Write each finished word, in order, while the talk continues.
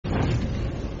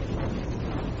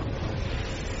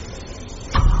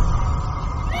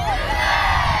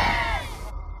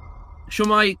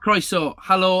Shwmai, croeso,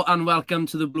 hello and welcome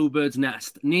to the Bluebirds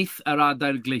Nest, Neath yr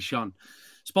Adair Gleision.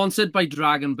 Sponsored by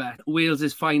DragonBet,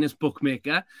 Wales' finest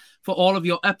bookmaker. For all of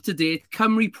your up-to-date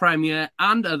Cymru Premier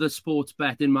and other sports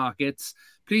betting markets,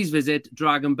 please visit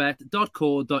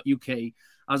dragonbet.co.uk.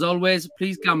 As always,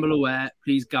 please gamble aware,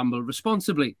 please gamble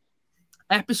responsibly.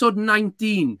 Episode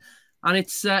 19, and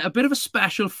it's a bit of a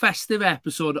special festive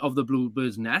episode of the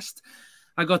Bluebirds Nest.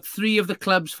 I got three of the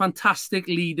club's fantastic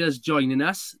leaders joining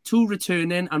us, two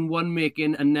returning and one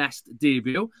making a Nest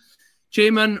debut.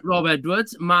 Chairman Rob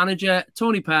Edwards, manager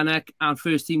Tony Pennock, and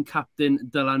first team captain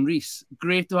Dylan Rees.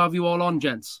 Great to have you all on,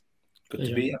 gents. Good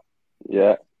to be here.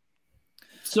 Yeah.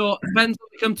 So, Ben,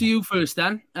 we come to you first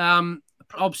then.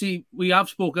 Obviously, we have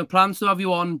spoken, plans to have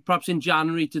you on perhaps in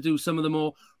January to do some of the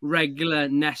more regular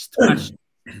Nest questions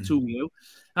to you.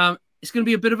 It's going to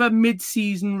be a bit of a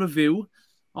mid-season review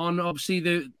on obviously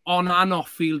the on and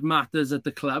off-field matters at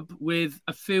the club, with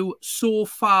a few so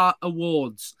far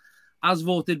awards as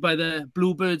voted by the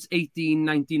Bluebirds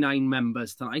 1899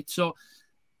 members tonight. So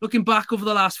looking back over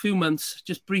the last few months,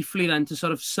 just briefly then to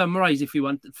sort of summarise, if you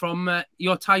want, from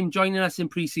your time joining us in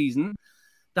pre-season,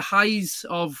 the highs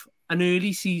of an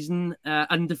early season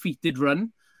undefeated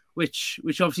run, which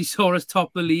obviously saw us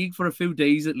top the league for a few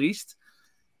days at least.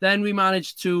 Then we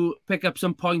managed to pick up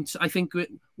some points, I think,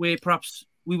 where perhaps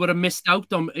we would have missed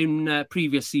out on in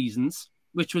previous seasons,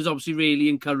 which was obviously really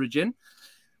encouraging.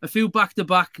 A few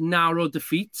back-to-back narrow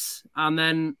defeats, and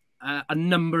then a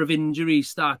number of injuries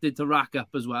started to rack up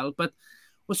as well. But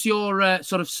what's your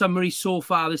sort of summary so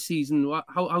far this season?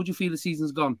 How do you feel the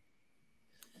season's gone?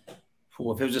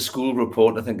 Well, if it was a school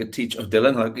report, I think a teacher,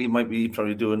 Dylan, like he might be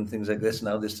probably doing things like this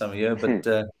now this time of year,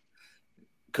 but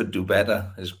could do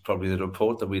better is probably the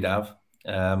report that we'd have.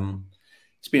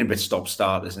 It's been a bit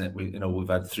stop-start, isn't it? We've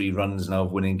had 3 runs now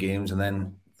of winning games, and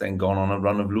then gone on a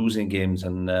run of losing games,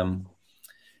 and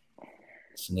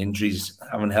some injuries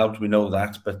haven't helped. We know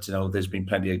that, but there's been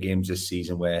plenty of games this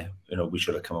season where we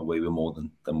should have come away with more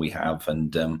than we have,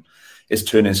 and it's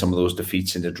turning some of those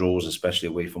defeats into draws, especially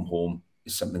away from home,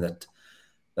 is something that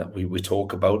we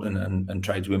talk about and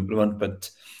try to implement. But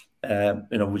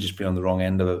we've just been on the wrong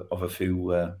end of a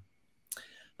few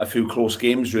close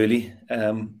games, really.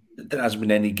 There hasn't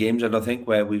been any games, I don't think,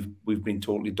 where we've been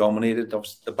totally dominated.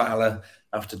 Obviously, the battle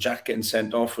after Jack getting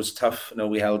sent off was tough.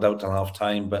 We held out till half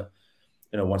time, but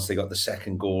once they got the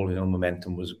second goal,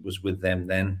 momentum was with them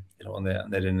then. And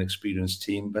they're an experienced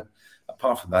team. But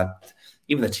apart from that,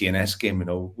 even the TNS game,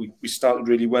 we started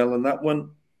really well in that one,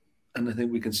 and I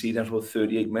think we conceded after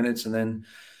 38 minutes, and then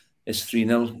it's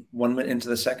 3-0 1 minute into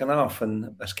the second half,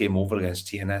 and that's game over against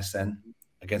TNS. Then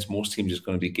against most teams, it's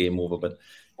going to be game over, but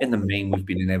in the main, we've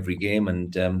been in every game,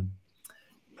 and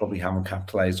probably haven't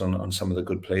capitalised on some of the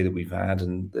good play that we've had,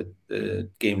 and the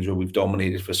games where we've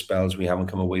dominated for spells, we haven't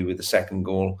come away with the second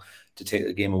goal to take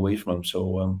the game away from them.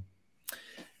 So,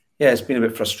 yeah, it's been a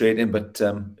bit frustrating, but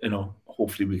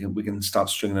hopefully we can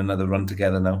start stringing another run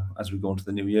together now as we go into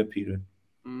the New Year period.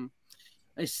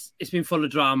 It's been full of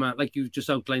drama, like you've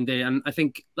just outlined there, and I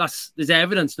think there's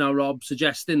evidence now, Rob,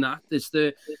 suggesting that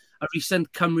a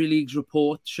recent Cymru League's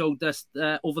report showed us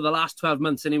over the last 12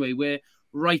 months anyway, we're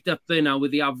right up there now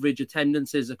with the average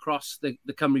attendances across the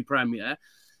Cymru Premier.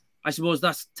 I suppose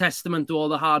that's testament to all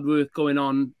the hard work going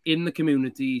on in the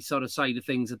community sort of side of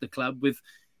things at the club, with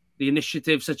the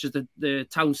initiatives such as the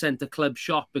town centre club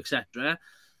shop, etc.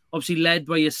 Obviously led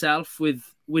by yourself, with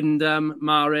Wyndham,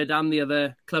 Mared and the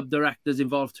other club directors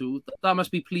involved too. That must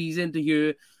be pleasing to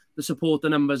hear the supporter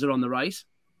numbers are on the rise.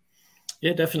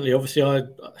 Yeah, definitely. Obviously,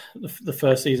 the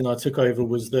first season I took over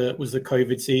was the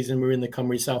COVID season. We were in the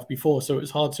Cymru South before, so it was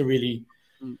hard to really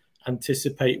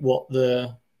anticipate what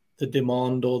the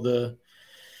demand or the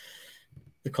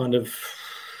kind of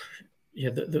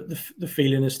the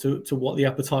feeling as to what the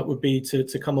appetite would be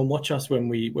to come and watch us when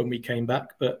we came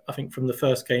back. But I think from the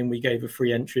first game we gave a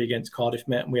free entry against Cardiff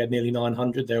Met, and we had nearly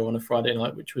 900 there on a Friday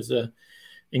night, which was an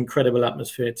incredible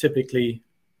atmosphere. Typically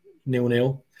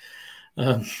 0-0.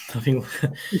 I think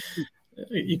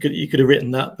you could have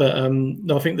written that, but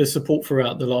no, I think the support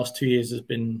throughout the last 2 years has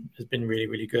been really,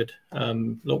 really good.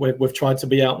 Look, we've tried to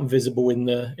be out and visible in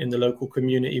the local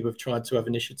community. We've tried to have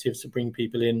initiatives to bring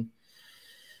people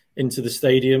into the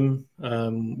stadium.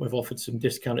 We've offered some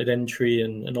discounted entry,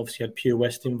 and obviously had Pure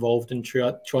West involved, and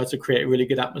tried to create a really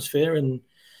good atmosphere. And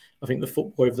I think the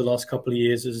football over the last couple of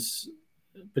years, is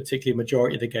particularly a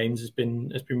majority of the games, has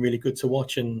been really good to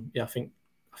watch. And yeah, I think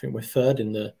we're third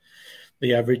in the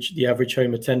average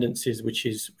home attendances, which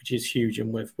is huge,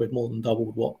 and we've more than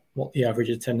doubled what the average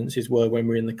attendances were when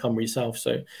we were in the Cymru South.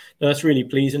 So no, that's really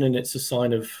pleasing, and it's a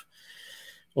sign of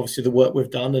obviously the work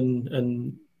we've done,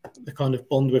 and the kind of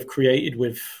bond we've created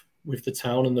with the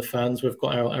town and the fans. We've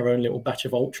got our own little batch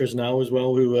of ultras now as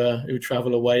well who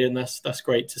travel away, and that's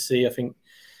great to see. I think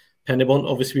Pennock,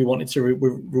 obviously we wanted to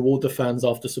reward the fans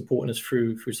after supporting us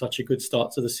through such a good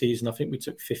start to the season. I think we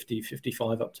took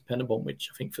 55 up to Pennock, which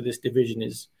I think for this division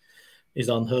is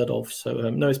unheard of. So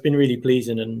no, it's been really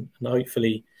pleasing, and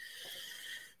hopefully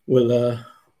we'll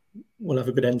have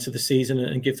a good end to the season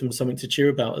and give them something to cheer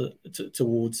about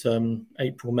towards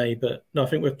April, May. But no, I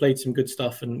think we've played some good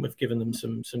stuff and we've given them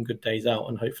some good days out,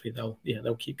 and hopefully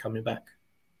they'll keep coming back.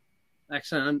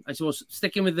 Excellent. And I suppose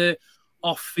sticking with the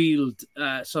off-field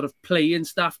sort of playing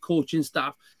staff, coaching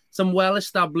staff, some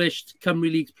well-established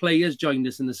Cymru League players joined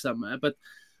us in the summer, but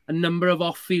a number of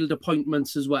off-field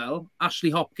appointments as well. Ashley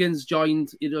Hopkins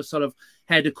joined, sort of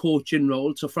head of coaching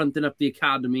role, so fronting up the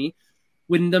academy.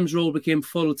 Wyndham's role became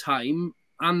full-time.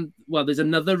 And, well, there's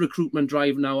another recruitment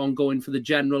drive now ongoing for the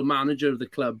general manager of the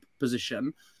club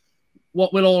position.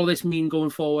 What will all this mean going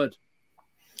forward?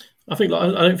 I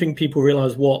don't think people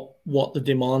realise what the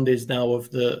demand is now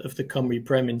of the Cymru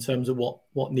Prem in terms of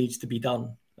what needs to be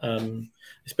done.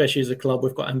 Especially as a club,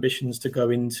 we've got ambitions to go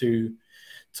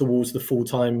towards the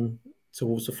full-time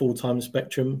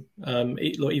spectrum.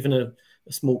 Even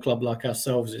a small club like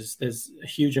ourselves, there's a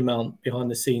huge amount behind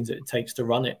the scenes that it takes to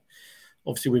run it.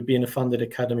 Obviously, with being a funded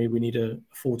academy, we need a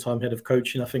full-time head of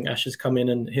coaching. I think Ash has come in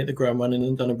and hit the ground running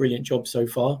and done a brilliant job so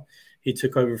far. He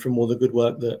took over from all the good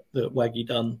work that Waggy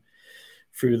done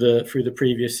through the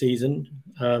previous season.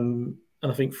 And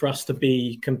I think for us to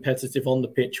be competitive on the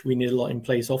pitch, we need a lot in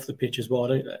place off the pitch as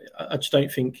well. I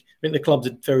think the club's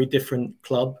a very different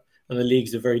club and the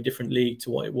league's a very different league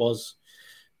to what it was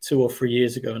 2 or 3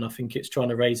 years ago. And I think it's trying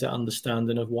to raise that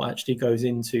understanding of what actually goes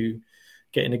into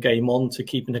getting a game on, to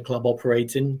keeping the club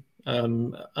operating.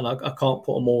 And I can't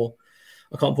put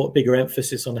a bigger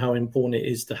emphasis on how important it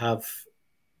is to have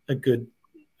a good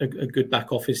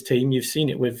back office team. You've seen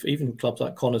it with even clubs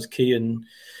like Connors Key and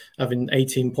having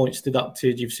 18 points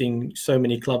deducted. You've seen so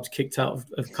many clubs kicked out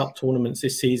of cup tournaments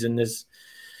this season. There's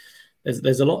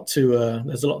a lot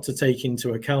to take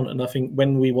into account, and I think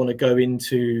when we want to go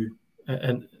into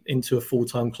a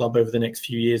full-time club over the next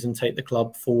few years and take the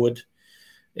club forward,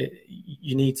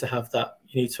 you need to have that.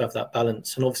 You need to have that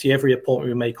balance. And obviously, every appointment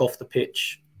we make off the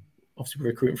pitch, obviously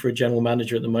we're recruiting for a general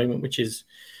manager at the moment, which is,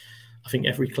 I think,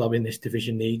 every club in this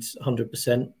division needs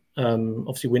 100%.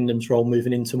 Obviously, Wyndham's role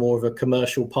moving into more of a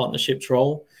commercial partnerships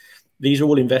role. These are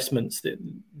all investments that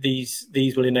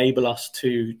these will enable us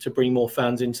to bring more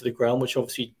fans into the ground, which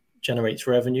obviously generates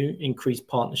revenue, increased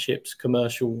partnerships,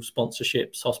 commercial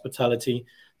sponsorships, hospitality.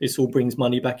 This all brings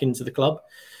money back into the club.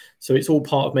 So it's all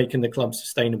part of making the club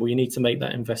sustainable. You need to make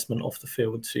that investment off the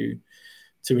field to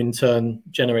in turn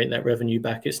generate that revenue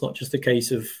back. It's not just a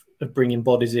case of bringing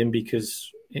bodies in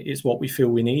because it's what we feel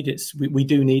we need. We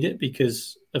do need it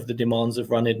because of the demands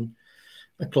of running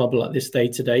a club like this day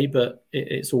to day, but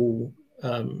it's all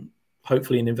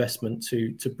hopefully an investment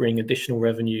to bring additional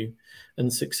revenue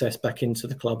and success back into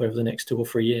the club over the next 2 or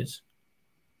 3 years.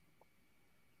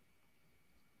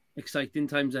 Exciting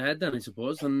times ahead then, I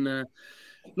suppose, and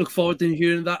look forward to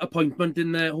hearing that appointment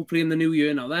hopefully in the new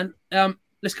year now then.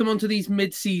 Let's come on to these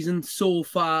mid-season so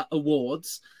far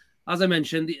awards. As I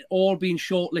mentioned, all being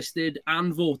shortlisted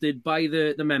and voted by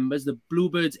the members, the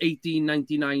Bluebirds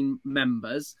 1899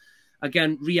 members.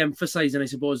 Again, re-emphasising, I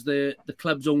suppose, the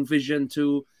club's own vision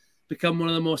to become one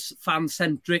of the most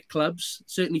fan-centric clubs,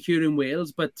 certainly here in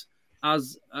Wales, but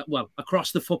as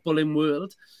across the footballing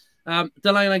world.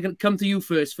 Dylan, I can come to you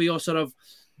first for your sort of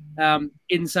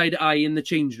inside eye in the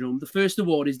changing room. The first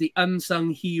award is the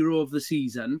Unsung Hero of the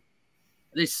Season.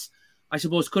 This, I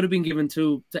suppose, could have been given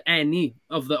to any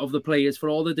of the players for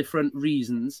all the different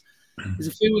reasons. There's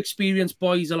a few experienced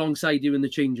boys alongside you in the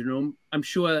changing room. I'm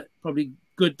sure probably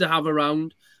good to have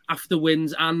around after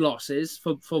wins and losses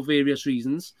for various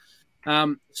reasons.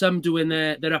 Some doing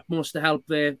their utmost to help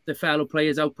their fellow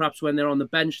players out, perhaps when they're on the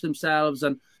bench themselves,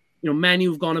 and many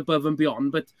who've gone above and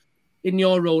beyond. But in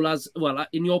your role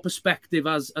in your perspective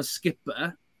as a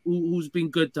skipper, who's been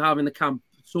good to have in the camp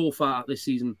so far this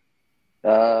season?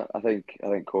 I think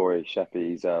Corey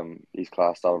Sheppy, he's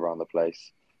classed out around the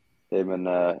place. Him and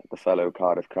the fellow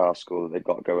Cardiff Car School that they've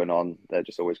got going on, they're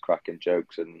just always cracking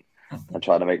jokes and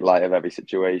trying to make light of every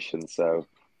situation. So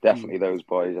definitely those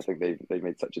boys, I think they've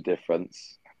made such a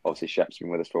difference. Obviously Shep's been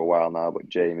with us for a while now, but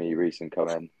Jamie, Rees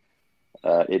coming,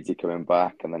 Idzy coming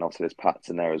back, and then obviously there's Pat's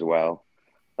in there as well.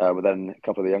 But then a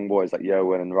couple of the young boys like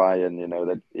Yohan and Ryan,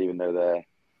 even though they're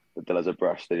the dull as a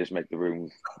brush, they just make the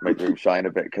room shine a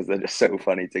bit because they're just so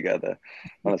funny together.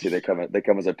 Honestly, they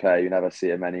come as a pair. You never see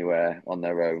them anywhere on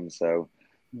their own. So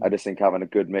I just think having a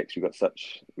good mix,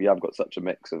 we have got such a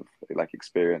mix of like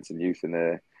experience and youth in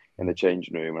the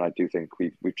changing room, and I do think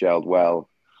we've gelled well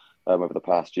over the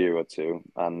past year or two,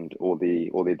 and all the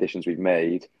additions we've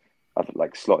made have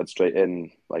like slotted straight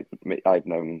in. Like I've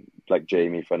known like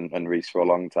Jamie and Rees for a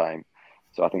long time,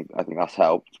 so I think that's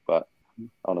helped. But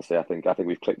honestly, I think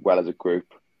we've clicked well as a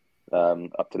group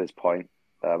up to this point.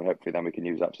 Hopefully, then we can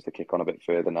use that just to kick on a bit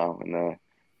further now in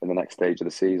the next stage of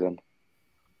the season.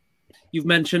 You've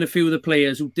mentioned a few of the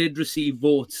players who did receive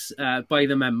votes by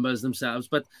the members themselves,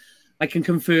 but I can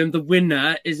confirm the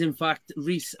winner is in fact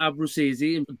Rees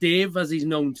Abruzzese. Dave, as he's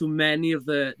known to many of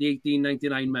the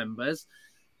 1899 members,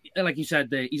 like you said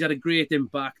there, he's had a great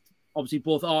impact, obviously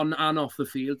both on and off the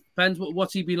field. Pens,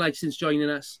 what's he been like since joining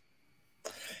us?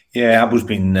 Yeah, Abu's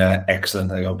been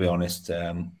excellent. I'll be honest.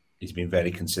 He's been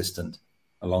very consistent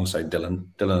alongside Dylan.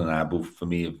 Dylan and Abu, for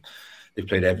me, they've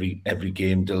played every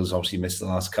game. Dylan's obviously missed the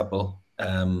last couple,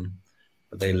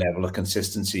 but their level of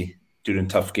consistency during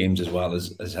tough games as well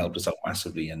has helped us out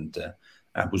massively. And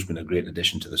Abu's been a great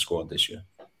addition to the squad this year.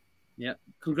 Yeah,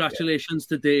 congratulations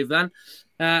to Dave then.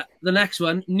 The next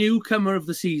one, newcomer of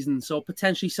the season. So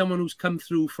potentially someone who's come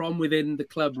through from within the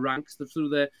club ranks, through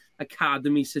the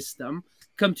academy system.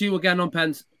 Come to you again on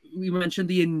Pens. We mentioned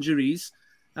the injuries.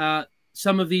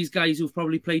 Some of these guys who've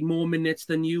probably played more minutes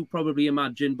than you probably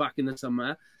imagined back in the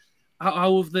summer.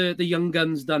 How have the young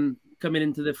guns done coming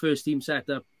into the first team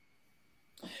setup?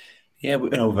 Yeah,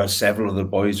 we've had several of the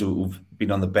boys who've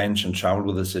been on the bench and travelled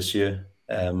with us this year.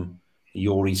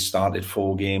 Yori started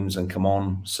 4 games and come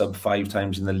on sub 5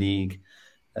 times in the league.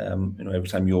 Every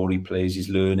time Yori plays, he's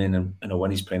learning, and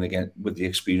when he's playing again with the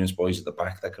experienced boys at the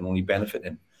back, that can only benefit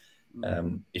him.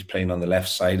 He's playing on the left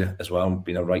side as well,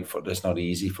 being a right foot. That's not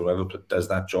easy for whoever does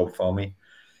that job for me.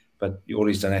 But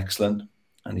Yori's done excellent,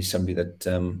 and he's somebody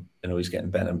that he's getting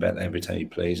better and better every time he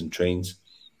plays and trains.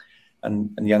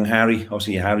 And young Harry,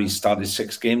 obviously Harry's started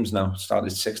 6 games now.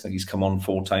 Started 6, I think he's come on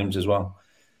 4 times as well.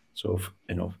 So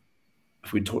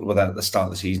if we talked about that at the start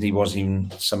of the season, he wasn't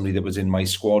even somebody that was in my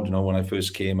squad. When I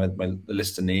first came, I had the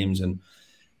list of names, and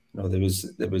there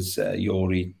was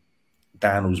Yori,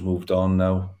 Dan, who's moved on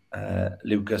now,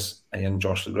 Lucas, a young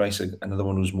Josh LeGrace, another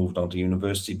one who's moved on to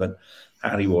university. But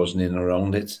Harry wasn't in and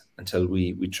around it until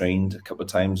we trained a couple of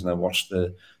times, and I watched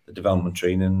the development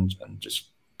training and just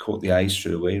caught the eye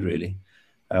straight away, really.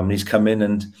 He's come in,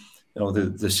 and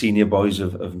the senior boys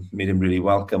have made him really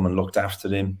welcome and looked after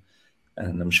him,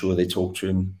 and I'm sure they talk to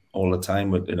him all the time.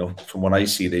 But from what I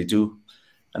see, they do.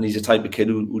 And he's a type of kid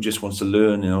who just wants to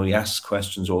learn. He asks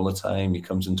questions all the time. He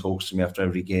comes and talks to me after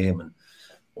every game, and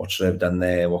what should I have done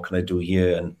there? What can I do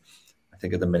here? And I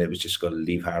think at the minute we've just got to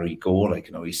leave Harry go.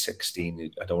 He's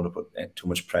 16. I don't want to put too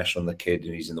much pressure on the kid.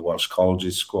 He's in the Welsh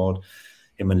Colleges squad.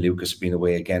 Him and Lucas have been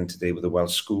away again today with the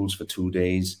Welsh schools for 2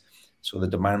 days. So the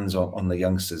demands on the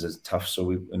youngsters is tough. So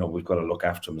we've got to look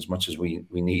after them as much as we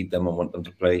need them and want them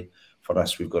to play. For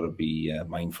us, we've got to be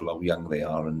mindful of how young they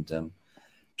are and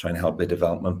trying to help their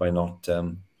development by not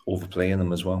overplaying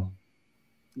them as well.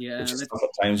 Yeah, it's tough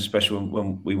at times, especially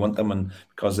when we want them, and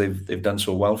because they've done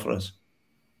so well for us.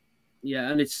 Yeah,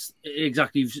 and it's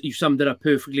exactly, you summed it up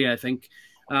perfectly, I think.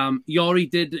 Yori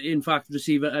did, in fact,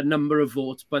 receive a number of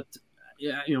votes, but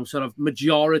sort of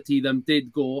majority of them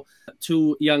did go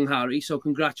to young Harry. So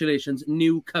congratulations,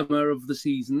 newcomer of the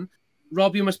season.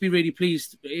 Rob, you must be really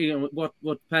pleased.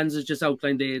 What Pens has just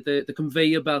outlined there, the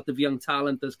conveyor belt of young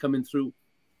talent that's coming through.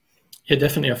 Yeah,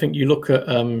 definitely. I think you look at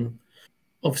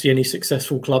obviously any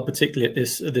successful club, particularly at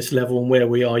this level and where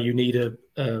we are, you need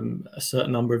a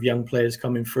certain number of young players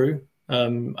coming through.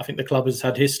 I think the club has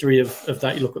had history of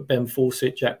that. You look at Ben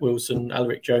Fawcett, Jack Wilson,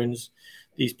 Alaric Jones.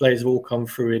 These players have all come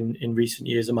through in recent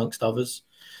years, amongst others.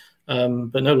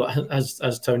 But no,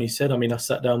 as Tony said, I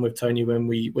sat down with Tony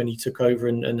when he took over,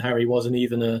 and Harry wasn't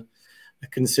even a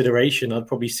consideration. I'd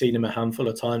probably seen him a handful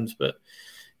of times, but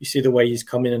you see the way he's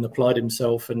come in and applied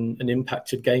himself and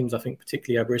impacted games. I think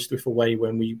particularly Aberystwyth away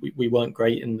when we weren't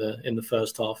great in the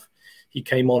first half. He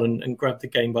came on and grabbed the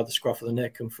game by the scruff of the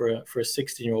neck, and for a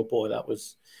 16-year-old boy, that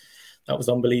was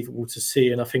unbelievable to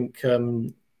see. And I think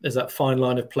there's that fine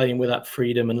line of playing with that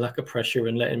freedom and lack of pressure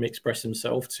and letting him express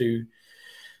himself to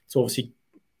obviously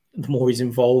the more he's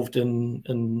involved and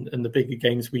the bigger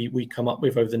games we come up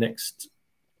with over the next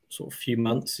sort of few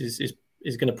months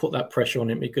is going to put that pressure on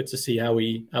him. It'd be good to see how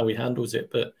he handles it.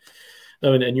 But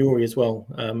no, and Yori as well.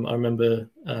 I remember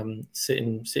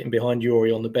sitting behind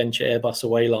Yori on the bench at Airbus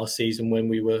away last season when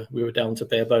we were down to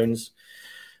bare bones,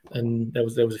 and there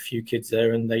was a few kids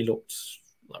there and they looked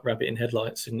like rabbit in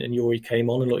headlights, and Yori came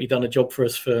on and look, he'd done a job for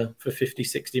us for 50,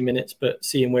 60 minutes, but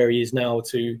seeing where he is now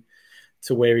to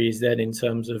to where he is then in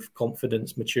terms of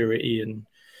confidence, maturity, and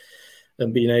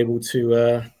being able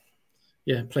to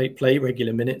play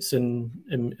regular minutes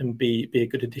and be a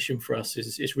good addition for us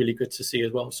is really good to see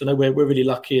as well. So no, we're really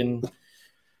lucky, and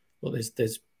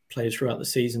there's players throughout the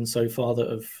season so far that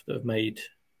have made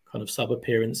kind of sub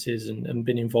appearances and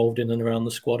been involved in and around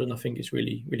the squad, and I think it's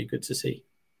really, really good to see.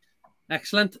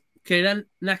 Excellent. Okay, then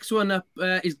next one up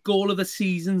is goal of the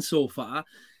season so far.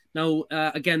 Now,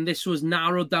 again, this was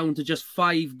narrowed down to just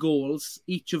 5 goals,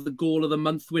 each of the goal of the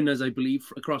month winners, I believe,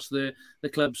 across the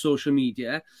club's social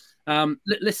media.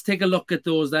 Let's take a look at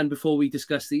those then before we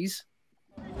discuss these.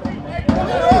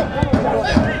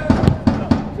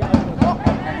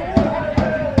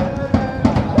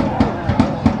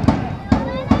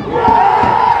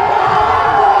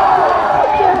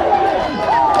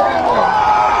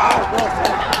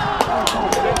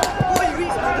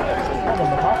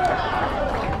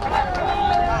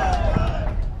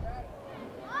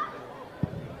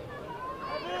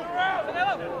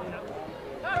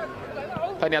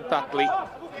 Pennock Dudley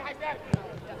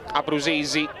a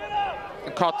Brwsesi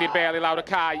yn codi'r bel I lawr y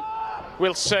cae.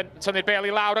 Wilson tynnu'r bel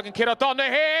I lawr ac yn curo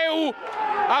Donahue,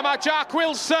 a mae Jack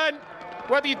Wilson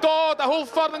wedi dod a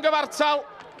Hwlffordd yn gyfartal.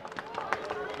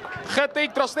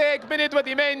 Chydig dros 10 munud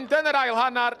wedi mynd yn yr ail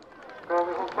hanner,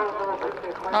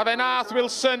 a fe nath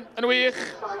Wilson yn wych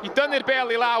I dynnu'r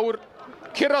bel I lawr,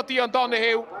 curo Dion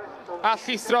Donahue a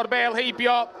llithro'r bel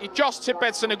heibio I Josh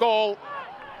Tibbets yn y gol.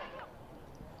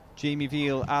 Jamie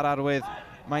Veal ar arwydd.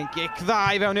 Mae'n gic dda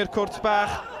I fewn i'r cwrt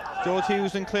bach. George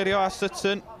Hughes yn clirio a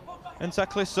Sutton yn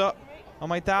tacluso.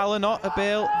 Ond mae dal yno y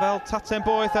bêl fel taten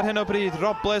boeth ar hyn o bryd.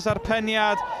 Robles ar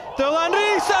peniad. Dylan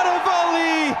Rees ar y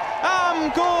foli! Am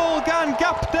gol gan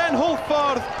gapten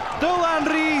Hwlffordd.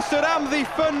 Dylan Rees, yr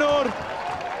amddiffynwr,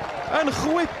 yn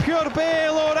chwipio'r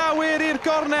bêl o'r awyr i'r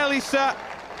gornel isa.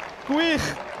 Gwych.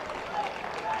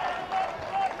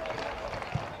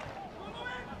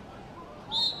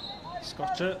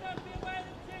 Scotcher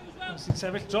sy'n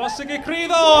sefyll dros y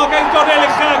gicrydd gan gornel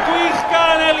ucha, gwych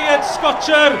gan Elliot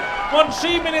Scotcher. Ond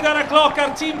 3 munud ar y cloc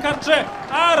ar tîm cartre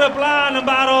ar y blaen yn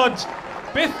barod.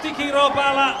 Byth di curo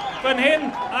bala fan hyn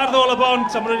ar ddôl y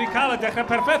bont, a maen nhw wedi cael y dechrau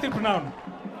perffaith i'r prynawn.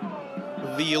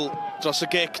 Veal dros y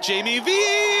gic, Jamie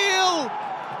Veal!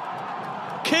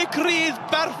 Cic rydd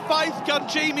berffaith gan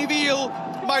Jamie Veal.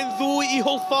 Mae'n ddwy I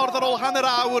Hwlffordd ar ôl hanner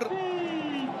awr.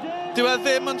 Dyw e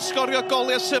ddim yn sgorio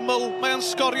goliau syml, mae'n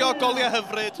sgorio goliau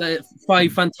hyfryd.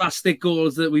 5 fantastic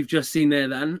goals that we've just seen there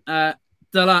then.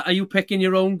 Dyla, are you picking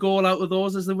your own goal out of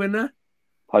those as the winner?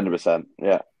 100%,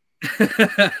 yeah.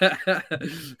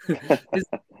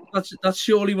 That's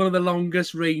surely one of the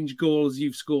longest range goals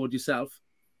you've scored yourself.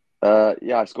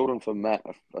 Yeah, I scored one for Met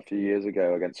a few years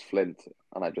ago against Flint,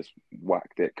 and I just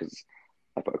whacked it because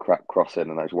I put a crap cross in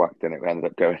and I just whacked in it. We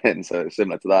ended up going in, so it's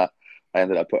similar to that. I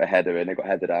ended up put a header in, it got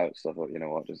headed out, so I thought, you know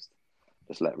what, just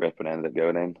let rip, and ended up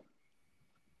going in.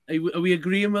 Are we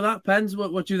agreeing with that, Pens?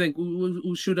 What do you think?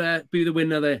 Who should be the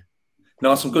winner there?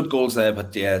 No, some good goals there,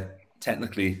 but yeah,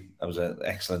 technically that was an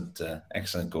excellent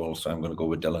goal, so I'm going to go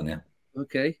with Dylan, yeah.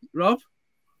 Okay. Rob?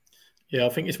 Yeah, I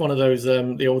think it's one of those,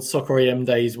 the old Soccer AM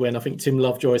days when I think Tim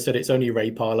Lovejoy said it's only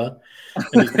Ray Parlour.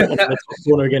 And he's put on the top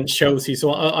corner against Chelsea,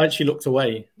 so I actually looked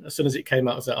away. As soon as it came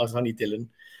out, I was only Dylan.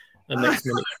 And next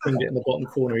minute, he it in the bottom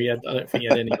corner. I don't think he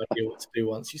had any idea what to do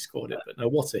once he scored it. But no,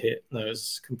 what a hit! No, it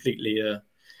was completely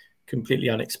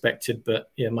unexpected,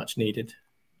 but yeah, much needed.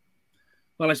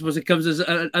 Well, I suppose it comes as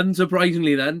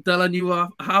unsurprisingly then, Dylan, you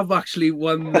have actually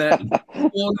won the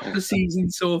all of the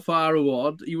season so far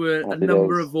award. You were a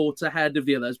number of votes ahead of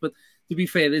the others, but to be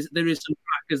fair, there is some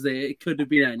crackers there. It could have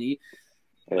been any.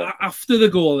 Yeah. After the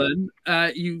goal, then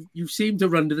you seem to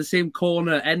run to the same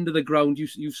corner end of the ground.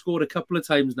 You've scored a couple of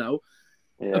times now.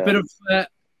 Yeah. A bit of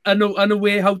an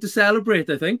way how to celebrate,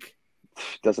 I think.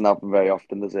 Doesn't happen very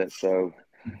often, does it? So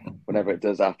whenever it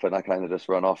does happen, I kind of just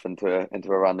run off into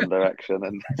a random direction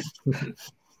and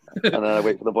and then I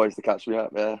wait for the boys to catch me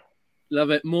up. Yeah, love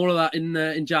it. More of that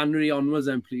in January onwards,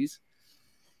 then, please.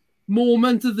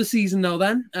 Moment of the season now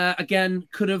then. Again,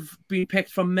 could have been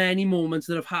picked from many moments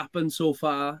that have happened so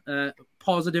far,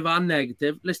 positive and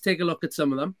negative. Let's take a look at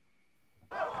some of them.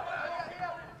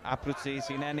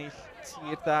 Abruzesi'n ennill,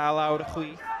 tir da lawr y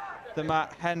chwith.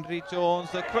 Dyma Henry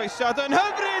Jones, y croesiad yn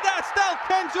hyfryd at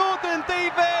Dalcan Jordan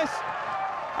Davies.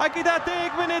 A gyda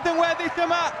 10 munud yn weddill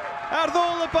yma ar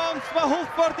ddôl y bont, mae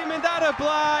Hwlffordd i mynd ar y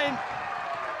blaen.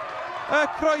 Y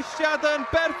croesiad yn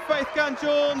berffaith gan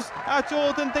Jones a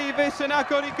Jordan Davies yn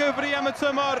agor I gyfri am y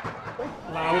tymor.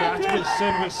 Lawr at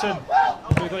Wilson.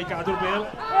 Rwy'n o'i gadw'r bêl.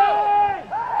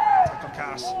 Taco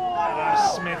cas.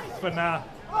 Smith fyna.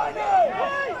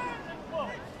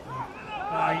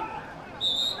 Rai.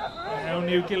 Mewn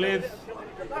i'w gilydd.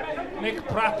 Nick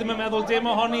Pratt ddim yn meddwl dim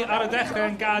ohoni ar y dechrau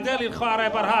yn gadael i'r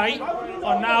chwarae barhau.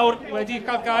 Ond nawr wedi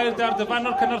cael gair dar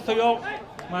dyfannol cynorthwyol.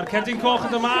 Mae'r cerdyn coch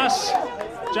yn dymas.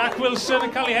 Jack Wilson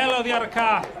yn cael ei hel oddi ar y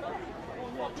ca.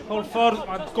 Holford,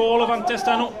 mae gol o fantes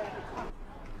dan nhw.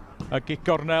 A gig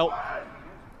gornel.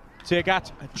 Tuag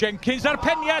at Jenkins a'r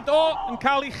peniad yn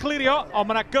cael ei chlirio, ond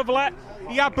mae yna gyfle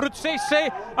i Abrwd Seisi,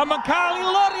 a mae'n cael ei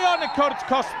lorio yn y cwrt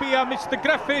Cosby, a Mr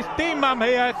Griffith dim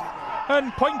amheuaeth yn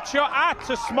pwyntio at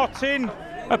y smotyn.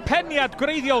 Y peniad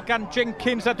gwreiddiol gan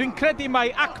Jenkins, a dwi'n credu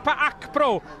mai Acpa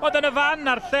Acbro oedd yn y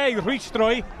fan ar lle i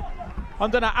rhwystroi.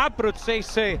 Ond yna Abrwd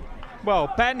Seisi, wel,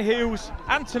 Ben Hughes,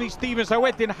 Anthony Stevens a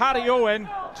wedyn Harry Owen,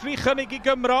 3 chynnig i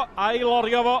Gymro a ei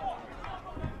lorio fo.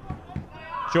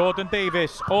 Jordan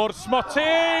Davies o'r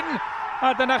smotyn, a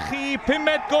dyna chi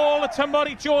 5 gol y tymor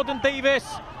i Jordan Davies.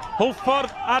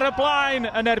 Hwlffordd ar y blaen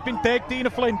yn erbyn 10-10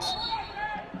 y Flint.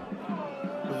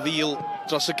 Veal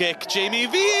dros y gic, Jamie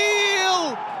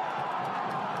Veal!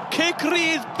 Cic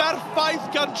rydd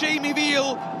berffaith gan Jamie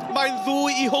Veal. Mae'n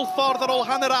ddwy i Hwlffordd ar ôl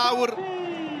hanner awr.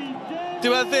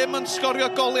 Dyw e ddim yn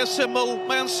sgorio goliau syml,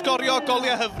 mae'n sgorio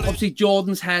goliau hyfryd. Obviously,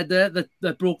 Jordan's header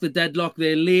that broke the deadlock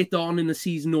there late on in the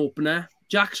season opener.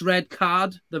 Jack's red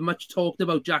card, the much talked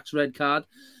about Jack's red card.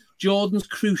 Jordan's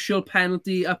crucial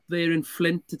penalty up there in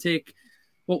Flint to take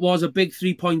what was a big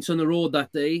 3 points on the road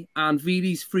that day. And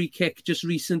Veely's free kick just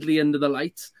recently under the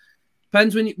lights.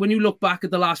 Pens, when you look back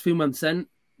at the last few months then,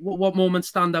 what moments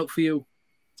stand out for you?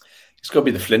 It's got to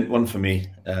be the Flint one for me.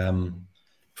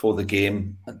 Before the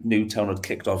game, Newtown had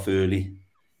kicked off early.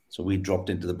 So we dropped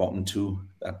into the bottom 2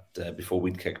 before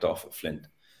we'd kicked off at Flint.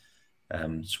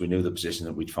 So we knew the position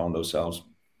that we'd found ourselves.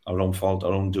 Our own fault,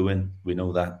 our own doing. We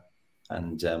know that.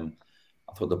 And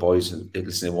I thought the boys,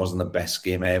 listen, it wasn't the best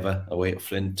game ever away at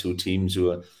Flint. 2 teams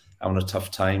who are having a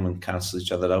tough time and cancel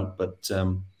each other out. But,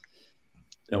 you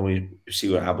know, we see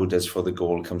what Abu does for the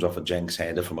goal. It comes off a Jenks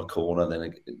header from a corner,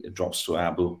 then it drops to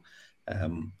Abu.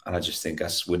 And I just think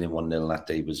us winning 1-0 that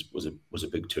day was a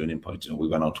big turning point. You know, we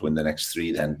went on to win the next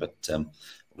 3 then, but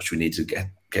which we need to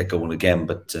get going again.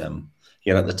 But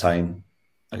yeah, at the time,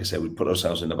 like I said, we put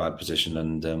ourselves in a bad position,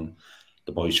 and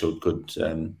the boys showed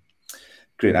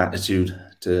great attitude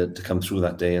to come through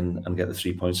that day and get the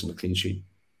 3 points and a clean sheet.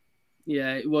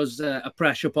 Yeah, it was a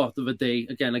pressure pot of a day.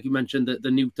 Again, like you mentioned,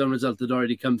 the Newtown result had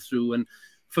already come through, and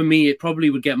for me, it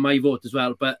probably would get my vote as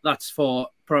well. But that's for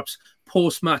perhaps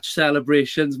post-match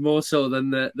celebrations more so than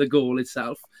the goal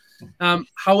itself.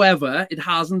 However, it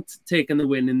hasn't taken the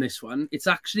win in this one. It's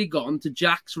actually gone to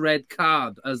Jack's red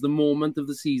card as the moment of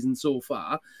the season so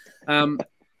far.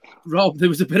 Rob, there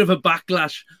was a bit of a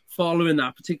backlash following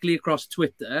that, particularly across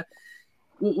Twitter.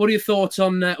 What are your thoughts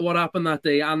on what happened that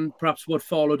day, and perhaps what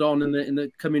followed on in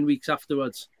the coming weeks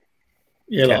afterwards?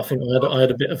 Yeah, like, I think I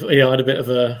had a bit of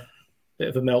a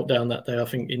meltdown that day. I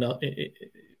think, you know,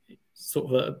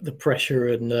 sort of the pressure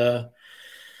and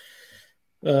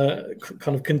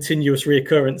kind of continuous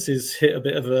reoccurrences hit a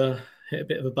bit of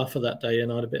a buffer that day,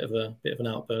 and I had a bit of an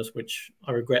outburst, which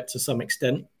I regret to some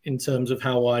extent in terms of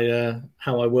how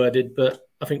I worded. But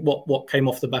I think what came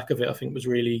off the back of it, I think was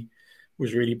really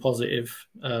positive.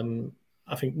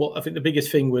 I think the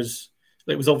biggest thing was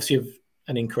it was obviously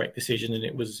an incorrect decision, and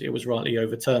it was rightly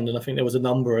overturned. And I think there was a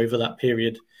number over that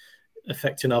period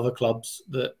affecting other clubs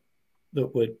that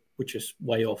would just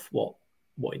way off what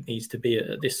it needs to be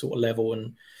at this sort of level,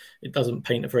 and it doesn't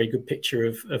paint a very good picture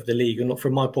of the league. And not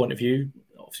from my point of view,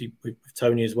 obviously with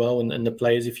Tony as well, and the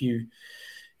players. If you're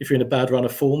in a bad run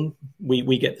of form,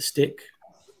 we get the stick,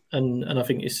 and I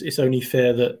think it's only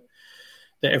fair that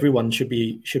everyone should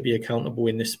be accountable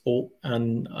in this sport.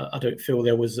 And I don't feel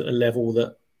there was a level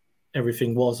that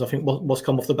everything was. I think what's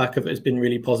come off the back of it has been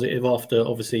really positive. After,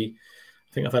 obviously,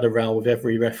 I think I've had a row with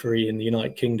every referee in the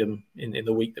United Kingdom in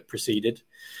the week that preceded.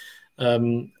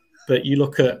 But you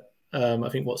look at, I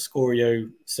think what Scorio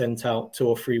sent out 2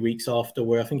 or 3 weeks after,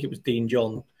 where I think it was Dean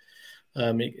John,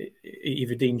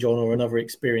 either Dean John or another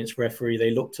experienced referee,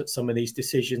 they looked at some of these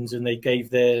decisions and they gave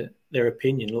their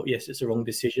opinion. Look, yes, it's a wrong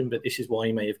decision, but this is why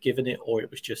he may have given it, or it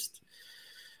was just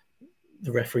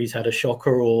the referees had a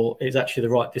shocker, or it's actually the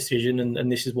right decision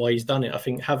and this is why he's done it. I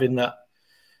think having that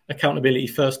accountability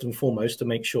first and foremost to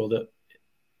make sure that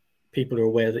people are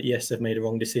aware that, yes, they've made a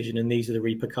wrong decision and these are the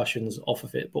repercussions off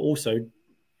of it, but also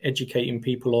educating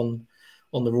people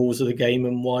on the rules of the game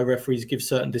and why referees give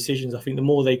certain decisions. I think the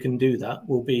more they can do that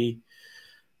will be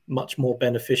much more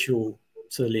beneficial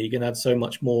to the league and add so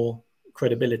much more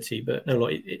credibility. But no,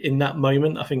 like, in that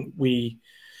moment, I think we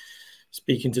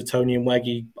speaking to Tony and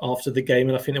Waggy after the game,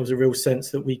 and I think there was a real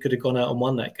sense that we could have gone out and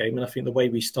won that game. And I think the way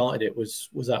we started it was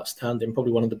outstanding,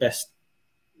 probably one of the best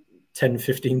 10,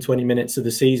 15, 20 minutes of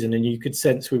the season. And you could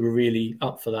sense we were really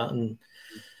up for that. And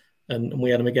we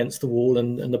had them against the wall,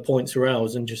 and the points were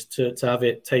ours. And just to have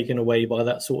it taken away by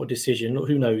that sort of decision,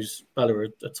 who knows, Bala are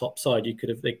a top side. We could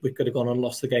have gone and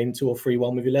lost the game 2 or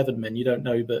 3-1 with 11 men. You don't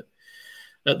know, but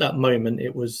at that moment,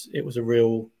 it was a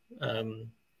real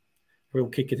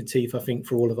kick in the teeth, I think,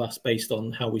 for all of us, based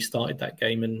on how we started that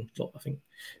game. And I think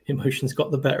emotions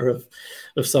got the better of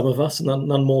some of us,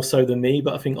 none more so than me.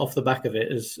 But I think off the back of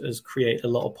it has created a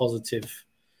lot of positive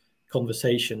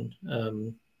conversation.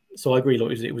 So I agree,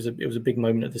 it was a big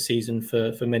moment of the season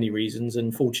for many reasons.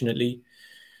 And fortunately,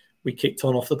 we kicked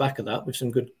on off the back of that with some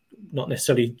good, not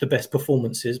necessarily the best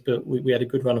performances, but we had a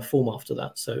good run of form after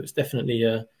that. So it's definitely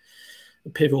a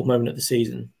pivotal moment of the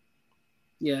season.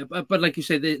 Yeah, but like you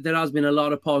say, there has been a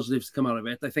lot of positives to come out of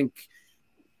it. I think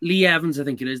Lee Evans, I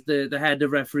think it is, the head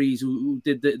of referees who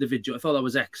did the video, I thought that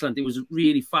was excellent. It was a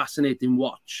really fascinating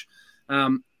watch.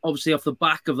 Obviously, off the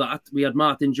back of that, we had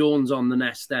Martin Jones on the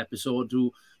Nest episode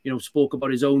who, spoke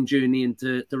about his own journey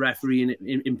into the refereeing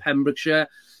in Pembrokeshire.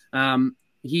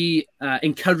 He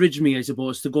encouraged me, I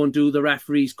suppose, to go and do the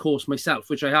referees course myself,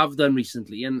 which I have done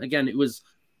recently. And again, it was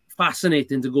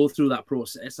fascinating to go through that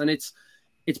process. And it's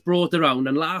brought around.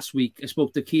 And last week, I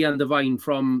spoke to Kian Devine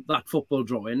from That Football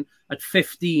Drawing. At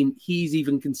 15, he's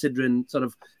even considering sort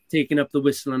of taking up the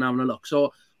whistle and having a look.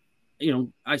 So,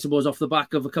 I suppose off the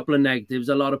back of a couple of negatives,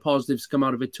 a lot of positives come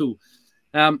out of it too.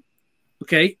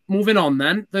 Okay, moving on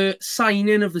then. The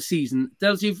signing of the season.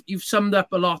 Dels, you've summed up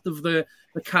a lot of the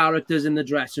characters in the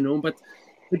dressing room, but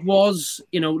it was,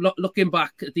 looking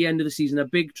back at the end of the season, a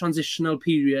big transitional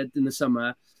period in the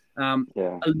summer.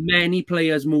 Many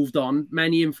players moved on.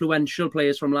 Many influential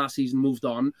players from last season moved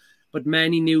on, but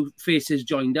many new faces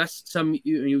joined us. Some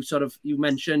you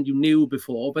mentioned you knew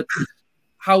before, but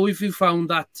how have you found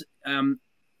that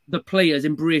the players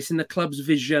embracing the club's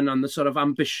vision and the sort of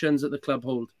ambitions that the club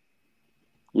hold?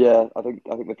 Yeah, I think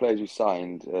the players who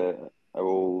signed are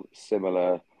all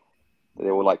similar. They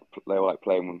all like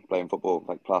playing football,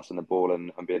 like passing the ball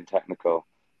and being technical.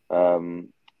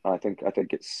 I think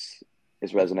it's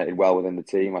resonated well within the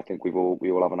team. I think we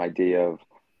all have an idea of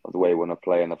the way we want to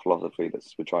play and the philosophy that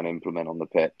we're trying to implement on the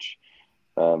pitch.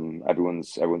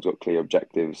 Everyone's got clear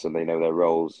objectives and they know their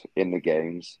roles in the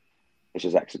games. It's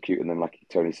just executing them, like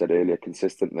Tony said earlier,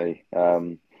 consistently.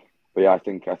 But yeah, I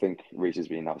think Rees has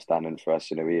been outstanding for us.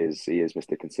 He is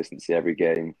Mr. Consistency every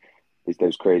game. He's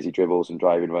those crazy dribbles and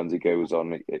driving runs he goes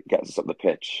on. It gets us up the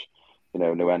pitch,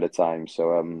 no end of time.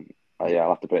 So I'll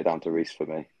have to put it down to Rees for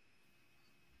me.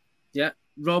 Yeah,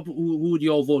 Rob, who would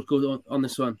your vote go on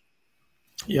this one?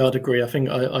 Yeah, I'd agree. I think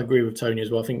I agree with Tony as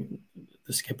well. I think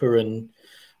the skipper and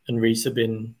Rees have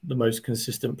been the most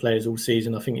consistent players all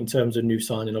season. I think in terms of new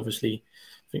signing, obviously,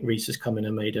 I think Rees has come in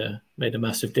and made a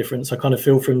massive difference. I kind of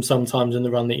feel for him sometimes in the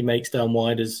run that he makes down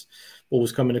wide as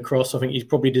balls coming across. I think he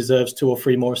probably deserves 2 or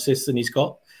 3 more assists than he's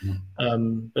got.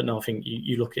 But no, I think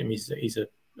you look at him, he's a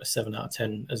 7 out of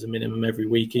 10 as a minimum every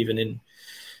week, even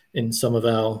in some of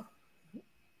our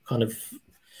kind of,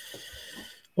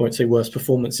 I won't say worst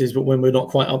performances, but when we're not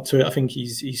quite up to it, I think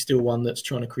he's still one that's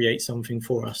trying to create something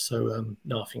for us. So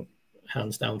no, I think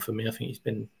hands down for me, I think he's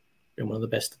been one of the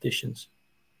best additions.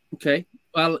 Okay,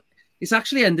 well, it's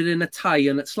actually ended in a tie,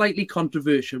 and it's slightly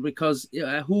controversial because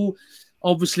who,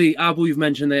 obviously, Abu, you've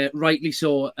mentioned there, rightly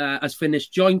so, has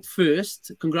finished joint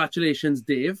first. Congratulations,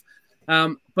 Dave.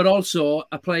 But also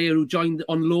a player who joined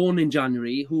on loan in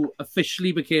January, who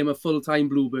officially became a full-time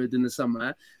Bluebird in the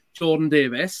summer, Jordan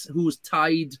Davis, who's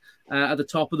tied at the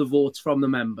top of the votes from the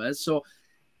members. So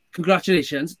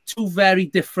congratulations. 2 very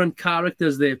different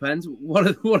characters there, Pens. What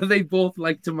are they both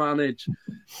like to manage?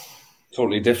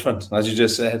 Totally different, as you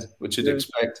just said, which you'd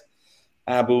expect.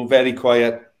 Abu, very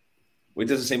quiet. He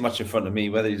doesn't say much in front of me,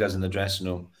 whether he does in the dressing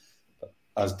room. But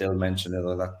as Dill mentioned,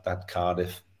 that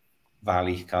Cardiff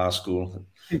Valley car school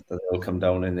that they'll come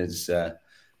down in is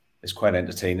quite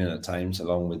entertaining at times,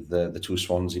 along with the 2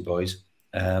 Swansea boys.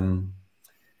 And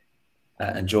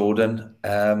Jordan,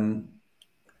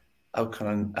 how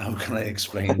can I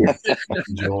explain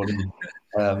Jordan?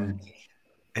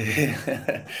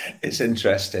 It's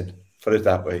interesting. Put it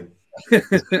that way.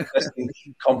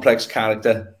 Complex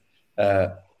character,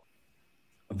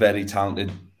 very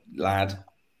talented lad.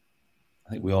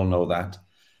 I think we all know that,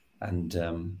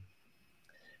 and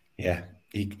yeah,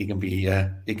 he can be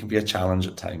a challenge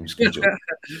at times.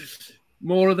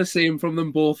 more of the same from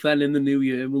them both then in the new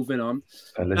year, moving on.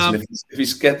 Listen,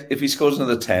 if he scores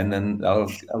another 10, then I'll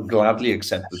gladly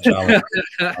accept the challenge.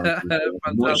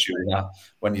 No issue with that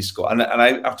when he scores. And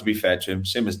I have to be fair to him,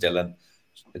 same as Dylan.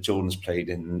 Jordan's played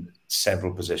in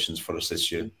several positions for us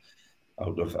this year,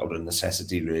 out of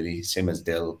necessity, really. Same as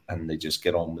Dill, and they just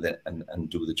get on with it and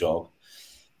do the job.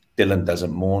 Dylan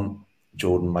doesn't mourn.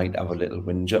 Jordan might have a little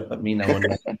whinge up at me now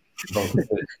and then,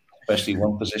 especially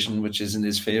one position which isn't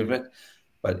his favourite,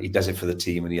 but he does it for the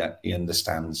team, and he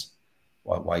understands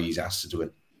why he's asked to do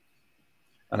it.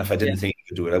 And if I didn't think he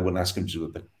could do it, I wouldn't ask him to do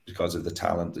it. But because of the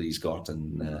talent that he's got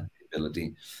and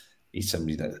ability, he's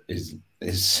somebody that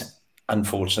is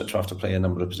unfortunate to have to play a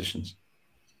number of positions.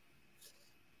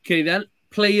 Okay, then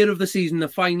player of the season, the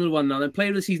final one now. Then player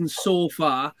of the season so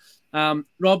far.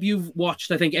 Rob, you've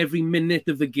watched, I think, every minute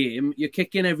of the game. You're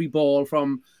kicking every ball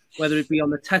from whether it be on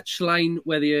the touchline,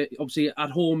 whether you're obviously at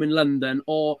home in London,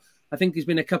 or I think there's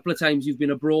been a couple of times you've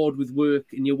been abroad with work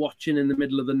and you're watching in the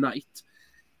middle of the night.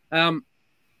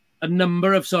 A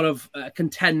number of sort of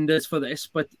contenders for this,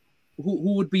 but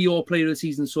who would be your player of the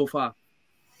season so far?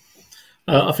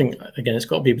 I think, again, it's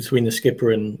got to be between the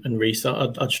skipper and Rees.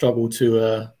 I'd struggle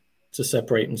to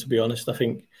separate them, to be honest. I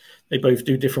think they both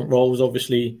do different roles.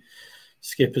 Obviously,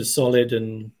 skipper's solid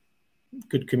and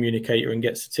good communicator and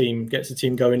gets the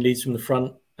team going, leads from the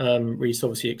front. Rees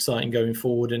obviously exciting going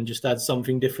forward and just adds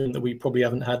something different that we probably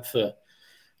haven't had for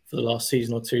the last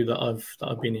season or two that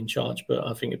I've been in charge. But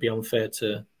I think it'd be unfair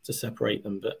to separate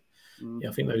them. But yeah,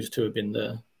 I think those two have been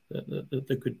the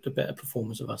better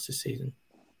performers of us this season.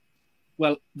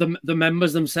 Well, the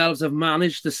members themselves have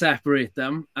managed to separate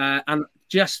them, and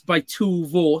just by 2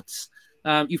 votes.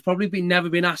 You've probably never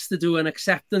been asked to do an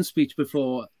acceptance speech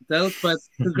before, Del, but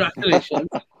congratulations.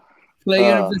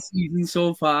 Player of the season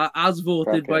so far, as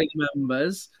voted by the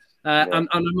members. And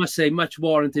I must say, much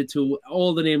warranted to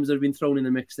all the names that have been thrown in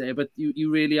the mix there, but you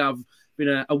really have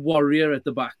been a warrior at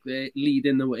the back there,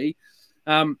 leading the way.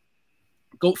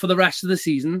 Go for the rest of the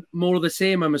season. More of the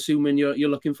same, I'm assuming you're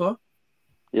looking for?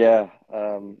 Yeah,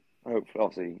 hopefully,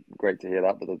 obviously, great to hear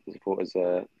that, but the supporters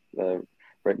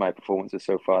rate my performances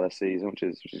so far this season, which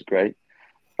is great.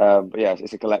 But yeah,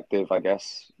 it's a collective, I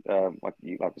guess.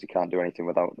 You obviously can't do anything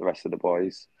without the rest of the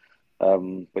boys.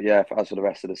 But yeah, as for the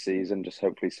rest of the season, just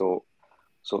hopefully sort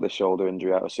this shoulder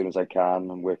injury out as soon as I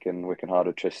can, and working hard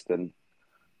with Tristan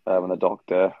and the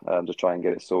doctor, just try and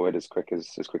get it sorted as quick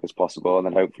as possible, and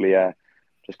then hopefully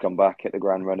just come back, hit the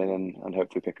ground running, and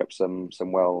hopefully pick up some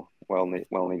well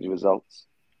needed results.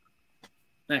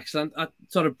 Excellent. That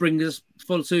sort of brings us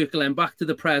full circle and back to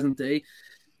the present day.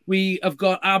 We have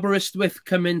got Aberystwyth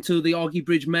coming to the Oggy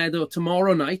Bridge Meadow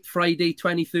tomorrow night, Friday,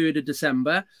 23rd of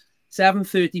December,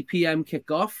 7:30 p.m.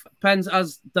 kickoff. Pens,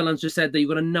 as Dylan's just said, that you've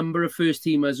got a number of first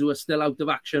teamers who are still out of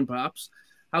action, perhaps.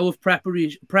 How have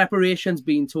preparations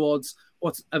been towards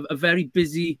what's a very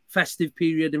busy festive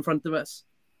period in front of us?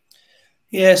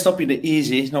 Yeah, it's not been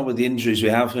easy. Not with the injuries we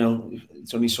have.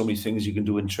 It's only so many things you can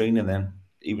do in training then.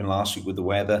 Even last week with the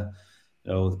weather,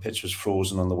 the pitch was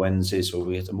frozen on the Wednesday, so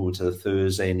we had to move it to the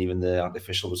Thursday, and even the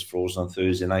artificial was frozen on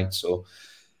Thursday night. So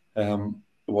there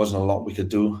wasn't a lot we could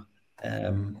do.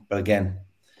 But again,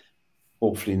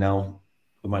 hopefully now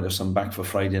we might have some back for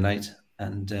Friday night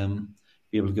and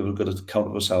be able to give a good account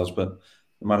of ourselves. But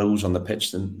no matter who's on the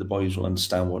pitch, then the boys will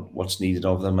understand what's needed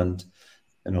of them. And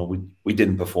we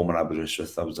didn't perform at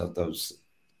Aberystwyth. That was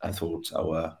I thought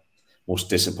our most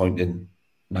disappointing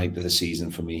night of the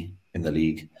season for me in the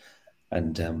league,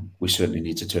 and we certainly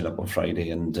need to turn up on Friday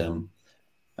and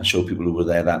show people who were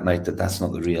there that night that that's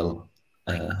not the real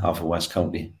Hartford West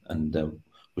County, and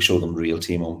we show them the real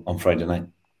team on Friday night.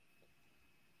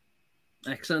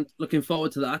 Excellent. Looking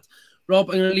forward to that. Rob,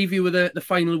 I'm going to leave you with the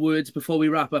final words before we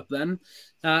wrap up then.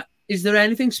 Is there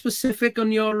anything specific on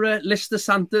your list of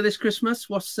Santa this Christmas?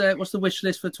 What's the wish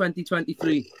list for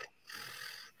 2023?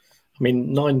 I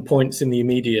mean, 9 points in the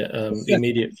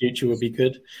immediate future would be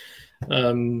good.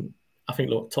 I think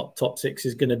top 6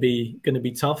 is going to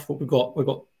be tough, but we've got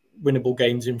winnable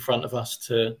games in front of us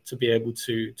to be able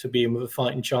to be in with a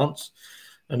fighting chance.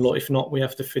 And if not, we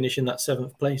have to finish in that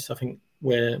 7th place. I think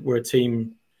we're a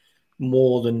team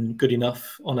more than good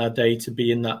enough on our day to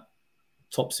be in that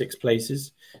top 6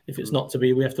 places. If it's not to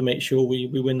be, we have to make sure we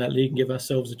win that league and give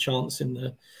ourselves a chance in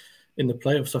the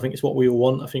playoffs. I think it's what we all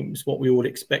want. I think it's what we all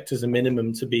expect as a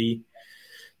minimum to be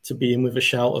in with a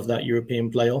shout of that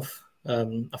European playoff.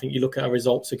 I think you look at our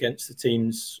results against the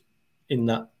teams in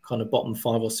that kind of bottom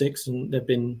 5 or 6, and they've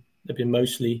been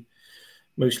mostly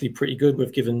pretty good.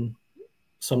 We've given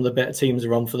some of the better teams a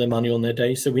run for their money on their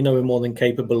day, so we know we're more than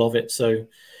capable of it. So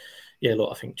yeah,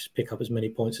 look, I think just pick up as many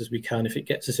points as we can. If it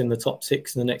gets us in the top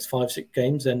 6 in the next 5-6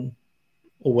 games, then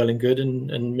all well and good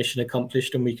and mission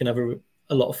accomplished, and we can have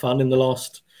a lot of fun in the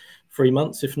last 3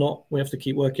 months. If not, we have to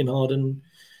keep working hard and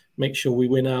make sure we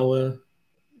win our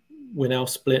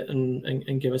split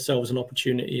and give ourselves an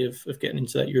opportunity of getting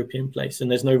into that European place. And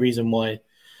there's no reason why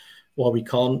we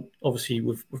can't. Obviously,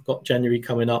 we've got January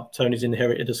coming up. Tony's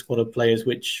inherited a squad of players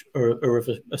which are of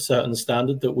a certain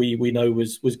standard that we know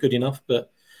was good enough,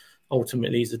 but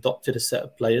ultimately he's adopted a set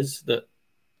of players that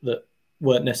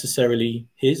weren't necessarily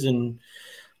his. And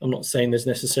I'm not saying there's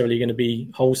necessarily going to be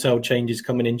wholesale changes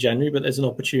coming in January, but there's an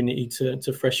opportunity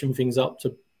to freshen things up,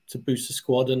 to boost the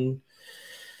squad and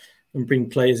bring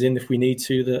players in if we need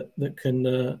to that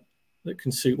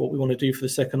can suit what we want to do for the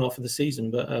second half of the season.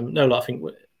 But no, I think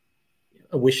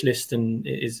a wish list and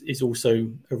is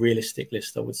also a realistic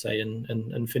list, I would say,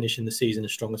 and finishing the season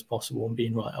as strong as possible and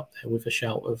being right up there with a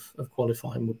shout of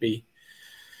qualifying would be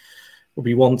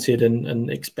wanted and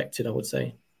expected, I would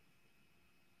say.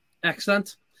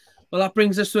 Excellent. Well, that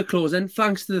brings us to a close then.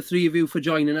 Thanks to the three of you for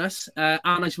joining us. And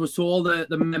I suppose to all the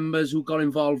members who got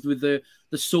involved with the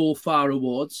So Far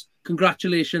Awards.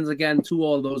 Congratulations again to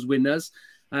all those winners.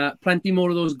 Plenty more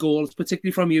of those goals,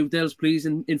 particularly from you, Dales, please,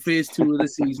 in phase 2 of the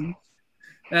season.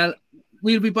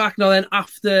 We'll be back now then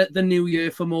after the new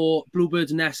year for more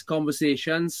Bluebirds Nest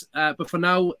conversations. But for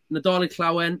now, Nadolig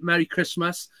Llawen, Merry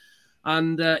Christmas.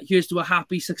 And here's to a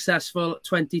happy, successful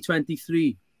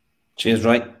 2023. Cheers,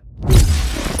 right.